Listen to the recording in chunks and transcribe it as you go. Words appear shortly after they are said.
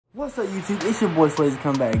What's up, YouTube? It's your boy Swazzy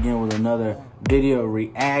coming back again with another video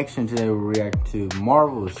reaction. Today we're reacting to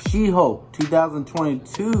Marvel's She-Hulk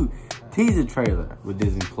 2022 teaser trailer with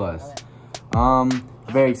Disney Plus.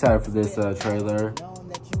 Very excited for this trailer.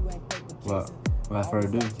 Well, without further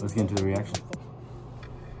ado, let's get into the reaction.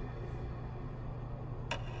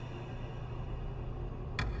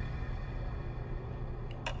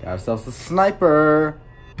 Got ourselves a sniper.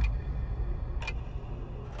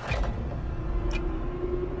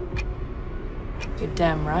 You're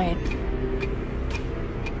damn right.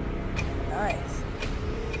 Nice.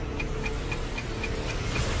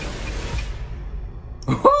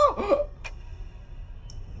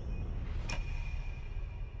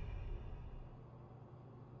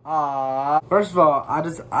 First of all, I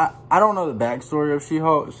don't know the backstory of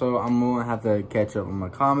She-Hulk, so I'm gonna have to catch up on my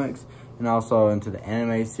comics and also into the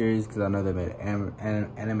anime series because I know they made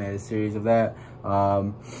an animated series of that.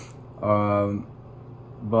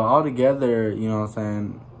 But altogether, you know what I'm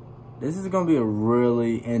saying, this is going to be a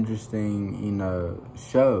really interesting,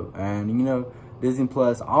 show. And, Disney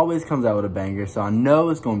Plus always comes out with a banger, so I know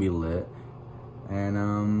it's going to be lit.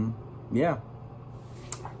 And, yeah.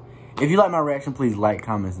 If you like my reaction, please like,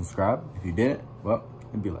 comment, subscribe. If you didn't, well,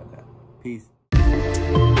 it'd be like that. Peace.